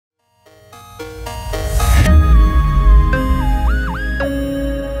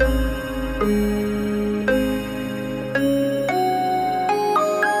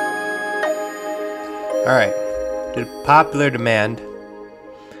Alright, due to popular demand,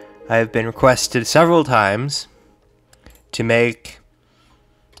 I have been requested several times to make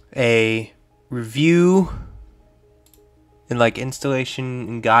a review and like installation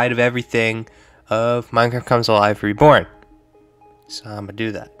and guide of everything of Minecraft Comes Alive Reborn. So I'm gonna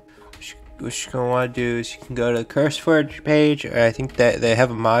do that. What you're gonna want to do is you can go to the CurseForge page, or I think that they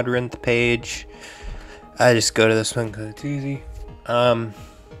have a mod rent the page. I just go to this one because it's easy.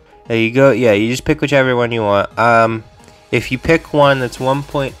 There you go. Yeah, you just pick whichever one you want. If you pick one that's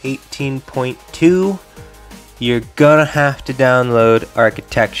 1.18.2, you're gonna have to download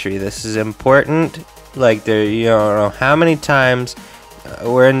Architectury. This is important. Like, there, you don't know how many times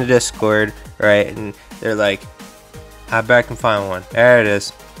we're in the Discord, right? And they're like, I bet I can find one. There it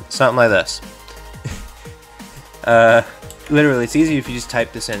is. Something like this. Literally, it's easy if you just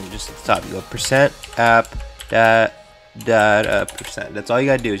type this in. Just at the top, you go %app %. That's all you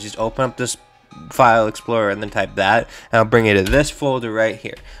gotta do is just open up this file explorer and then type that, and I'll bring you to this folder right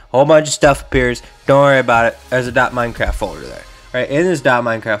here. A whole bunch of stuff appears. Don't worry about it. There's a .minecraft folder there. Right in this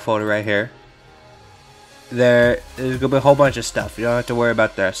 .minecraft folder right here, there's gonna be a whole bunch of stuff. You don't have to worry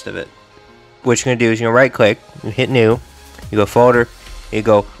about the rest of it. What you're gonna do is you're gonna right click, you hit new, you go folder, you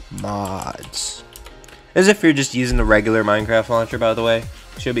go mods. As if you're just using the regular Minecraft launcher, by the way.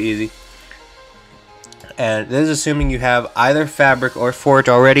 Should be easy. And this is assuming you have either Fabric or Forge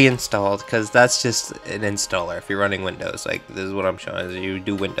already installed, because that's just an installer if you're running Windows. Like, this is what I'm showing. Is you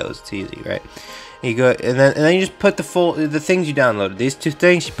do Windows, it's easy, right? You go and then you just put the things you downloaded. These two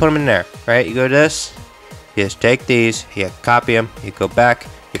things, you put them in there, right? You go to this, you just take these, you copy them, you go back,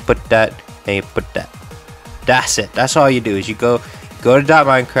 you put that, and you put that. That's it. That's all you do is you go to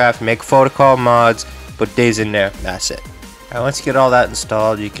 .minecraft, make a folder called mods, put these in there. That's it. Alright, once you get all that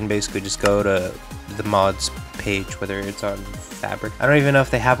installed, you can basically just go to the mods page, whether it's on Fabric. I don't even know if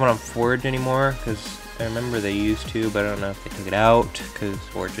they have one on Forge anymore, because I remember they used to, but I don't know if they took it out because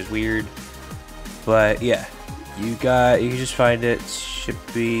Forge is weird. But yeah, you can just find it. Should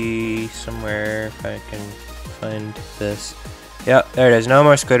be somewhere if I can find this. Yep, there it is. No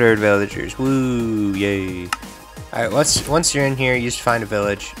more Squidward villagers. Woo, yay. Alright, once you're in here, you just find a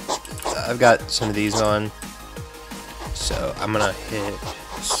village. I've got some of these on, so I'm gonna hit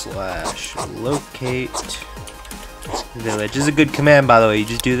 /locate village. This is a good command, by the way. You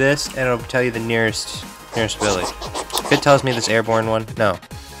just do this and it'll tell you the nearest village. If it tells me this airborne one, no.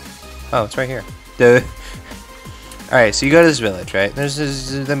 Oh, it's right here. Alright, so you go to this village, right? Then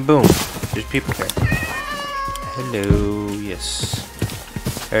boom, there's people here. Hello, yes.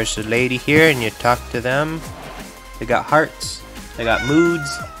 There's a lady here and you talk to them. They got hearts, they got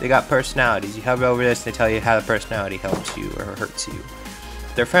moods, they got personalities. You hover over this and they tell you how the personality helps you or hurts you.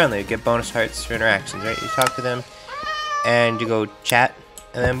 They're friendly, you get bonus hearts for interactions, right? You talk to them, and you go chat,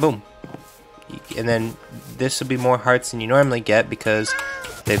 and then boom. And then this will be more hearts than you normally get because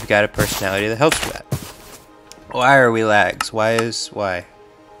they've got a personality that helps with that. Why are we lags? Why?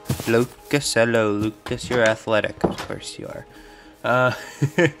 Lucas, hello, Lucas, you're athletic. Of course you are.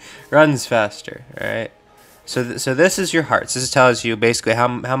 Runs faster, alright? So this is your hearts. This tells you basically how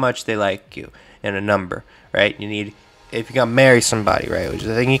much they like you in a number, right? You need... If you gotta marry somebody, right, which is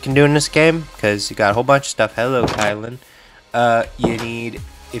the thing you can do in this game, because you got a whole bunch of stuff. Hello, Kylan. You need,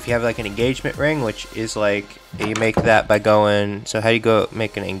 if you have like an engagement ring, which is like, you make that by going, so how do you go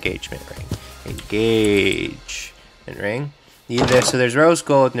make an engagement ring? Engagement ring. So there's rose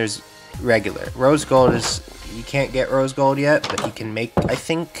gold and there's regular. Rose gold is, you can't get rose gold yet, but you can make, I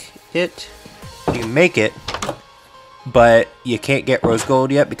think, it. You can make it. But you can't get rose gold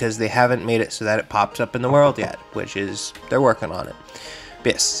yet because they haven't made it so that it pops up in the world yet, which is, they're working on it.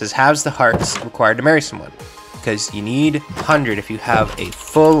 But yes, it says has the hearts required to marry someone, because you need 100 if you have a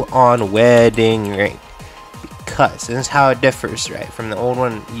full-on wedding ring. Because this is how it differs, right? From the old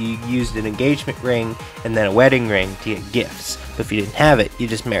one, you used an engagement ring and then a wedding ring to get gifts. But if you didn't have it, you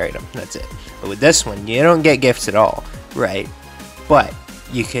just married them. That's it. But with this one, you don't get gifts at all, right? But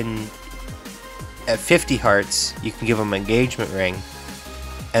you can... At 50 hearts, you can give them an engagement ring,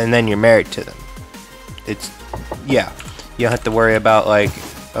 and then you're married to them. It's, yeah, you don't have to worry about like,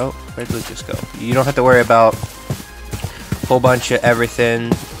 oh, where'd Lucas go? You don't have to worry about a whole bunch of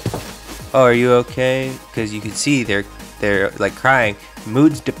everything. Oh, are you okay? Because you can see they're like crying.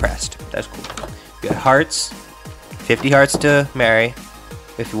 Mood's depressed. That's cool. You got hearts, 50 hearts to marry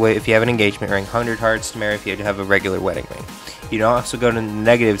if you have an engagement ring, 100 hearts to marry if you have a regular wedding ring. You can also go to the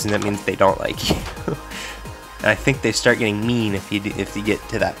negatives, and that means they don't like you. And I think they start getting mean if you get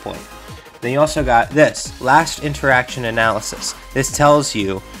to that point. Then you also got this, last interaction analysis. This tells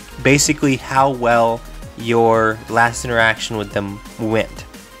you basically how well your last interaction with them went.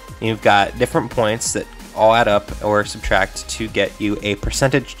 You've got different points that all add up or subtract to get you a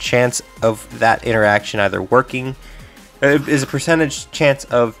percentage chance of that interaction either working. Is a percentage chance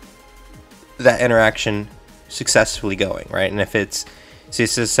of that interaction successfully going, right? And if it's, see, it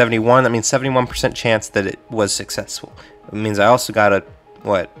says 71, that means 71% chance that it was successful. It means I also got a,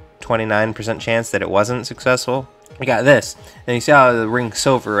 what, 29% chance that it wasn't successful. We got this, and you see how the ring's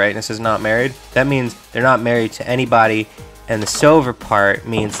silver, right? And it says not married. That means they're not married to anybody, and the silver part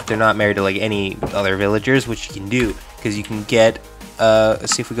means they're not married to like any other villagers, which you can do because you can get.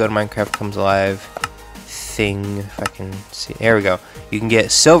 Let's see if we go to Minecraft Comes Alive thing. If I can see, there we go. You can get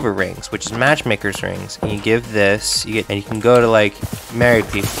silver rings, which is matchmakers rings, and you give this. You get, and you can go to like married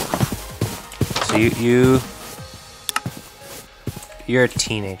people. So you're a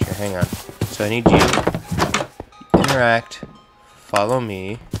teenager. Hang on. So I need you. Interact, follow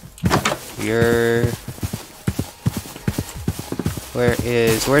me. Where's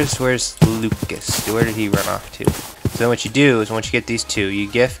Lucas? Where did he run off to? So then what you do is once you get these two, you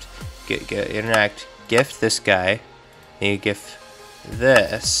interact, gift this guy, and you gift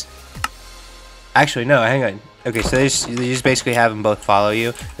this. Actually, no, hang on. Okay, so you just basically have them both follow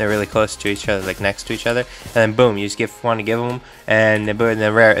you. They're really close to each other, like next to each other, and then boom, you just want to give them, and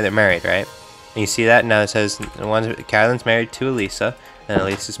they're married, right? And you see that now it says Kylan's married to Elisa, and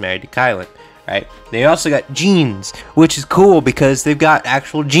Elisa's married to Kylan, right? They also got genes, which is cool because they've got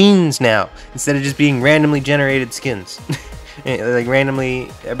actual genes now instead of just being randomly generated skins. Like randomly,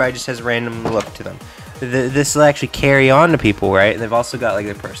 everybody just has a random look to them. This will actually carry on to people, right? And they've also got like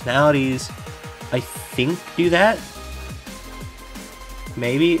their personalities. I think do that.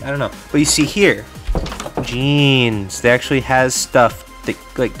 Maybe, I don't know. But you see here, genes. They actually has stuff that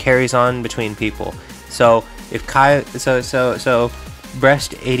like carries on between people. So if so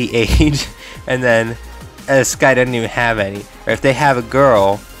breast 88 and then this guy doesn't even have any, or if they have a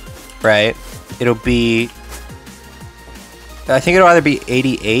girl, right, it'll be, I think it'll either be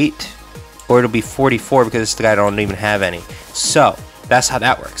 88 or it'll be 44 because this guy don't even have any. So that's how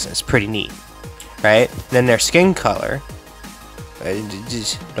that works. It's pretty neat, right? Then their skin color,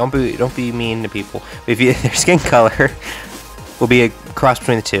 just don't be mean to people. If their skin color will be a cross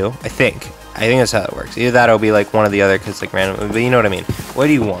between the two, I think that's how it works. Either that or it'll be like one or the other because like random, but you know what I mean. What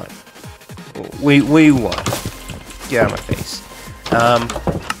do you want? What do you want? Get out of my face.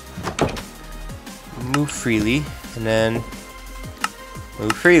 Move freely, and then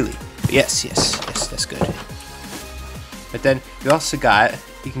move freely. Yes, that's good. But then you also got,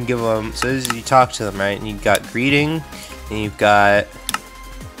 you can give them, so this is, you talk to them, right? And you've got greeting, and you've got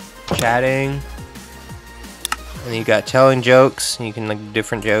chatting, and you've got telling jokes, and you can like do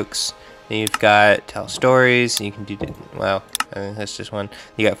different jokes. Then you've got tell stories, and you can do, well, that's just one.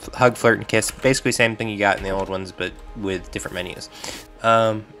 You got hug, flirt, and kiss. Basically same thing you got in the old ones, but with different menus.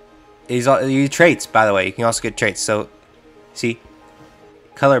 You traits, by the way. You can also get traits. So, see,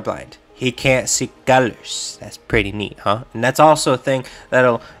 colorblind. He can't see colors. That's pretty neat, huh? And that's also a thing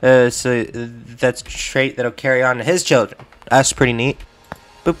that'll, that's a trait that'll carry on to his children. That's pretty neat.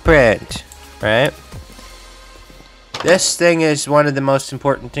 Blueprint, right? This thing is one of the most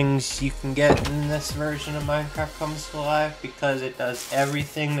important things you can get in this version of Minecraft Comes to Life because it does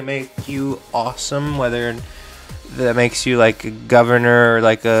everything to make you awesome, whether that makes you like a governor or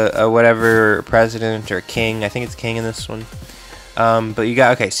like a whatever president or king. I think it's king in this one. But you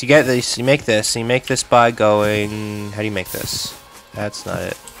got, okay, so you get this, you make this by going, how do you make this? That's not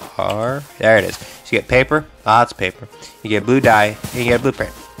it. R, there it is. So you get paper, it's paper. You get blue dye, and you get a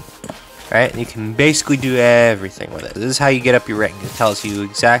blueprint. Right, and you can basically do everything with it. This is how you get up your rank. It tells you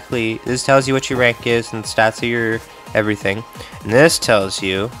exactly, this tells you what your rank is and the stats of your everything. And this tells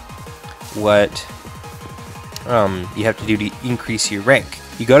you what you have to do to increase your rank.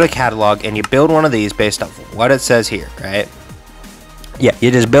 You go to the catalog and you build one of these based off of what it says here, right? Yeah,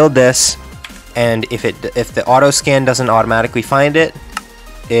 you just build this, and if the auto scan doesn't automatically find it,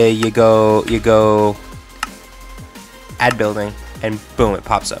 you go add building, and boom, it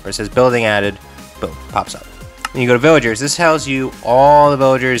pops up. Or it says building added, boom, pops up. And you go to villagers. This tells you all the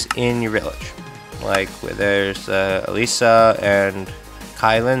villagers in your village. Like there's Elisa and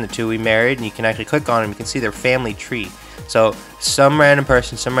Kylan, the two we married, and you can actually click on them. You can see their family tree. So some random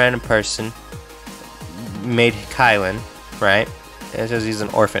person made Kylan, right? It says he's an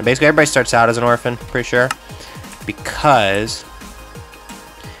orphan. Basically, everybody starts out as an orphan, pretty sure, because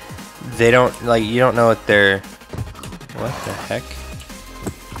they don't, like, you don't know what they're, what the heck?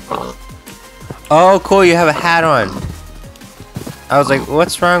 Oh, cool, you have a hat on. I was like,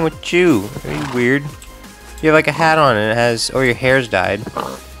 what's wrong with you? Are you weird? You have like a hat on and it has, or your hair's dyed.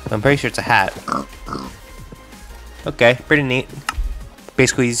 I'm pretty sure it's a hat. Okay, pretty neat.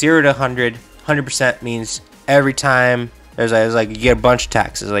 Basically 0 to 100 100% means every time there's like you get a bunch of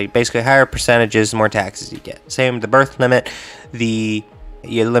taxes. Like basically, higher percentages, the more taxes you get. Same with the birth limit. You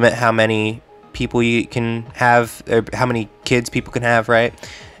limit how many people you can have, or how many kids people can have, right?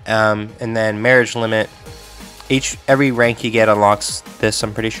 And then marriage limit. Every rank you get unlocks this,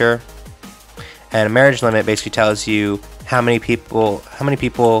 I'm pretty sure. And a marriage limit basically tells you how many people.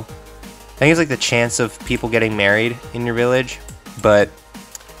 I think it's like the chance of people getting married in your village, but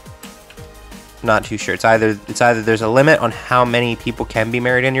not too sure. It's either there's a limit on how many people can be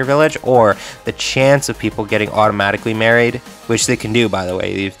married in your village, or the chance of people getting automatically married, which they can do, by the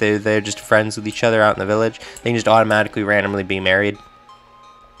way. If they're just friends with each other out in the village, they can just automatically randomly be married.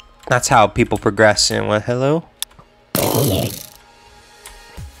 That's how people progress. And what? Hello?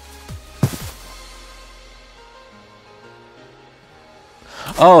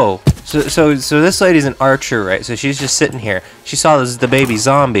 Oh, so this lady's an archer, right? So she's just sitting here. She saw the baby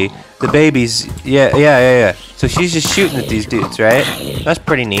zombie. The baby's yeah. So she's just shooting at these dudes, right? That's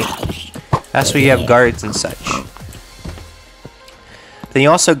pretty neat. That's where you have guards and such. Then you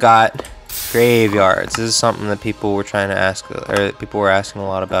also got graveyards. This is something that people were trying to ask, or people were asking a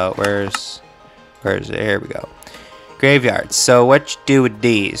lot about. Where is it? Here we go. Graveyards. So what you do with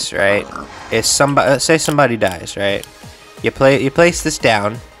these, right? Is say somebody dies, right? You place this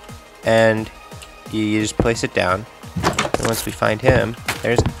down, and you just place it down. And once we find him,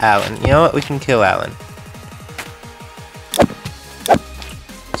 there's Alan. You know what? We can kill Alan.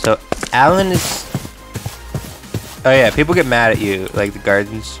 So Alan is. Oh yeah, people get mad at you, like the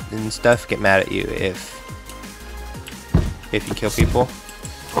guards and stuff get mad at you if you kill people.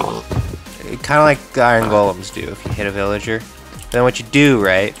 Kind of like the iron golems do if you hit a villager. Then what you do,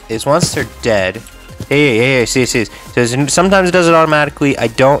 right, is once they're dead. Yeah, see. So sometimes it does it automatically. I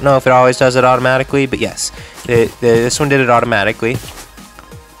don't know if it always does it automatically, but yes. This one did it automatically.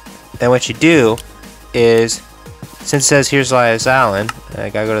 Then what you do is, since it says here's Elias Allen, I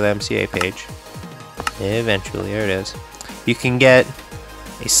gotta go to the MCA page. Eventually, there it is. You can get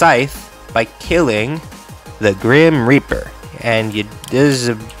a scythe by killing the Grim Reaper. And this is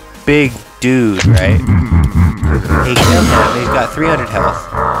a big dude, right? He killed him. He's got 300 health.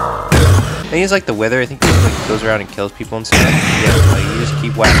 I think he's like the Wither. I think he like goes around and kills people and stuff. Yeah, like you just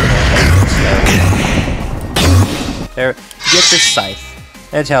keep whacking them. There, you get this scythe,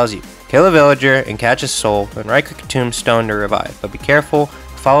 and it tells you kill a villager and catch a soul, and right-click a tombstone to revive. But be careful,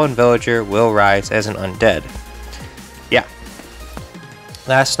 the fallen villager will rise as an undead. Yeah,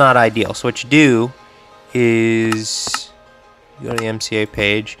 that's not ideal. So what you do is you go to the MCA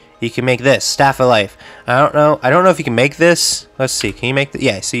page. You can make this Staff of Life. I don't know if you can make this. Let's see. Can you make the?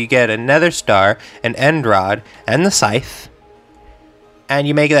 Yeah. So you get a Nether Star, an End Rod, and the scythe, and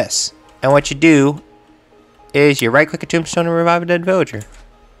you make this. And what you do is you right-click a tombstone and revive a dead villager.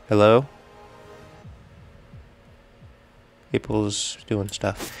 Hello. People's doing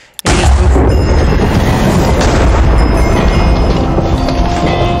stuff. And you just move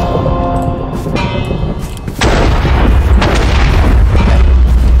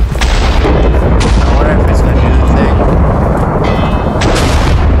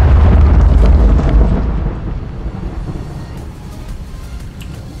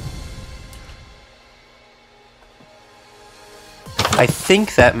I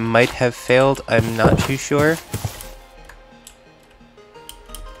think that might have failed. I'm not too sure.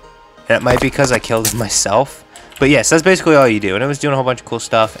 And it might be because I killed him myself. But yes, that's basically all you do. And it was doing a whole bunch of cool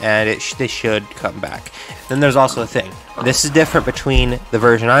stuff, and they should come back. Then there's also a thing. This is different between the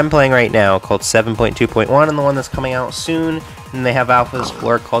version I'm playing right now, called 7.2.1, and the one that's coming out soon. And they have Alpha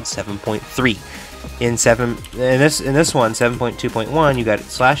Explorer called 7.3. In this one, 7.2.1, you got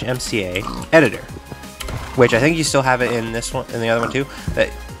 /MCA editor, which I think you still have it in this one, in the other one too.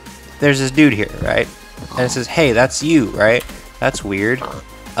 But there's this dude here, right? And it says, "Hey, that's you, right?" That's weird.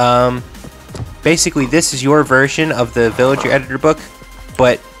 Basically, this is your version of the Villager Editor book,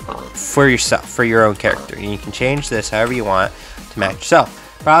 but for yourself, for your own character. And you can change this however you want to match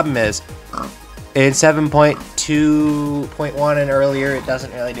yourself. Problem is, in 7.2.1 and earlier, it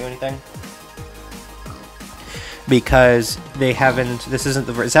doesn't really do anything. Because they haven't, this isn't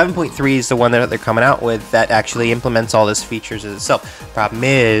the 7.3 is the one that they're coming out with that actually implements all these features as itself. Problem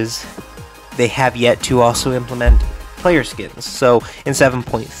is, they have yet to also implement player skins. So in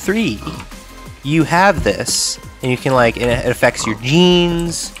 7.3, you have this, and you can like, it affects your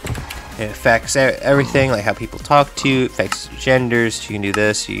genes, it affects everything, like how people talk to you, it affects genders. You can do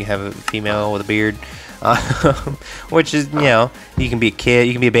this, you have a female with a beard, which is, you know, you can be a kid,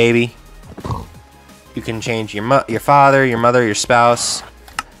 you can be a baby. You can change your father, your mother, your spouse.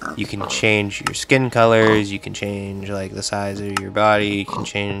 You can change your skin colors. You can change like the size of your body. You can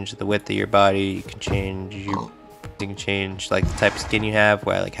change the width of your body. You can change like the type of skin you have.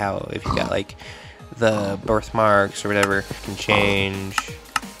 Where like how if you got like the birthmarks or whatever. You can change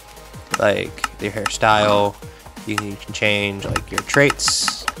like your hairstyle. You can change like your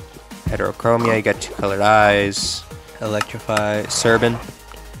traits. Heterochromia. You got 2 colored eyes. Electrify. Serban.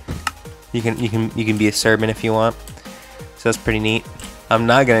 You can be a Serban if you want. So that's pretty neat. I'm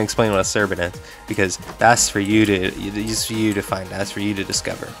not gonna explain what a Serban is because that's for you to find. That's for you to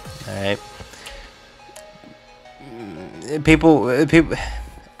discover. All right. People. All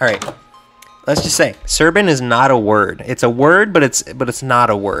right. Let's just say Serban is not a word. It's a word, but it's not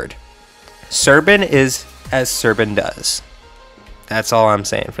a word. Serban is as Serban does. That's all I'm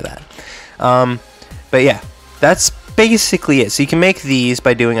saying for that. But yeah, that's basically it. So you can make these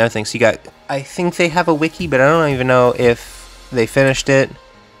by doing other things. So you got. I think they have a wiki, but I don't even know if they finished it.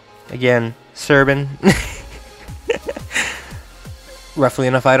 Again, Serban. Roughly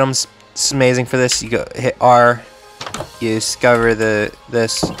enough items. It's amazing for this. You go hit R. You discover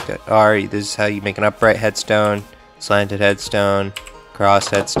this. R. This is how you make an upright headstone, slanted headstone, cross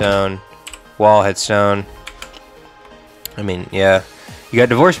headstone, wall headstone. I mean, yeah. You got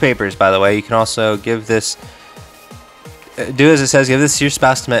divorce papers, by the way. You can also give this. Do as it says. Give this to your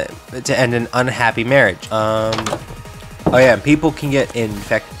spouse to end an unhappy marriage. Oh yeah, people can get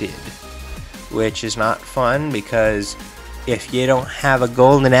infected, which is not fun because if you don't have a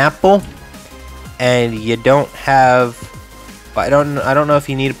golden apple and you don't have, I don't know if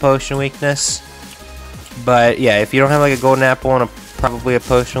you need a potion weakness, but yeah, if you don't have like a golden apple and probably a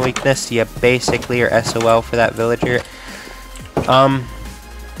potion weakness, you basically are SOL for that villager.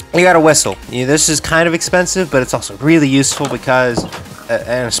 You got a whistle. This is kind of expensive, but it's also really useful because,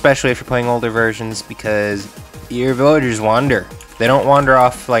 and especially if you're playing older versions, because your villagers wander. They don't wander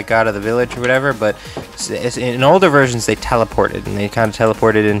off like out of the village or whatever, but in older versions they teleported, and they kind of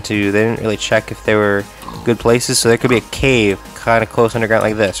teleported into, they didn't really check if they were good places, so there could be a cave kind of close underground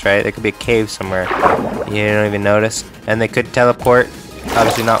like this, right? There could be a cave somewhere you don't even notice, and they could teleport,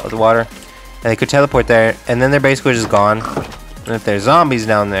 obviously not with the water, and they could teleport there, and then they're basically just gone. And if there's zombies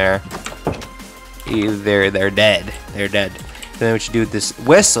down there, they're dead. They're dead. So then what you do with this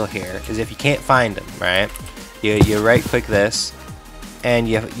whistle here is if you can't find them, right? You right click this, and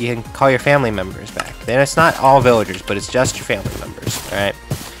you can call your family members back. Then it's not all villagers, but it's just your family members, right?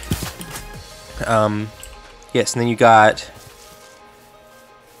 Yes, and then you can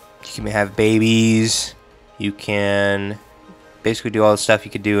have babies. You can basically do all the stuff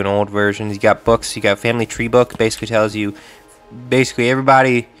you could do in old versions. You got books. You got family tree book. Basically tells you basically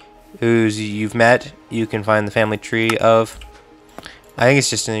everybody you've met. You can find the family tree of. I think it's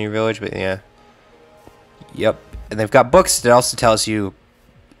just in your village, but yeah. Yep, and they've got books that also tells you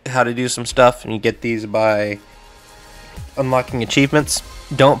how to do some stuff, and you get these by unlocking achievements.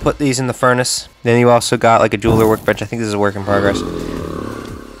 Don't put these in the furnace. Then you also got like a jeweler workbench. I think this is a work in progress.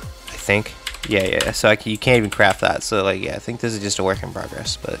 I think. Yeah. So you can't even craft that. So like, yeah, I think this is just a work in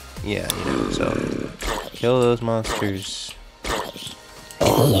progress. But yeah, so kill those monsters.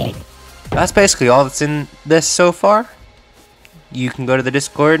 That's basically all that's in this so far. You can go to the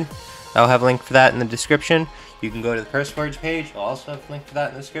Discord. I'll have a link for that in the description. You can go to the CurseForge page. I'll also have a link for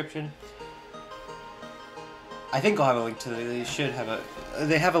that in the description. I think I'll have a link to they should have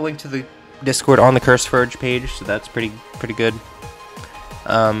they have a link to the Discord on the CurseForge page, so that's pretty good.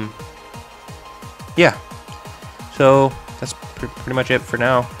 Yeah. So that's pretty much it for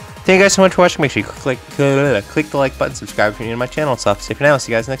now. Thank you guys so much for watching. Make sure you click the like button, subscribe if you're new to my channel. It's off. Say for now.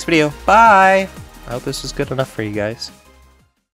 See you guys in the next video. Bye. I hope this was good enough for you guys.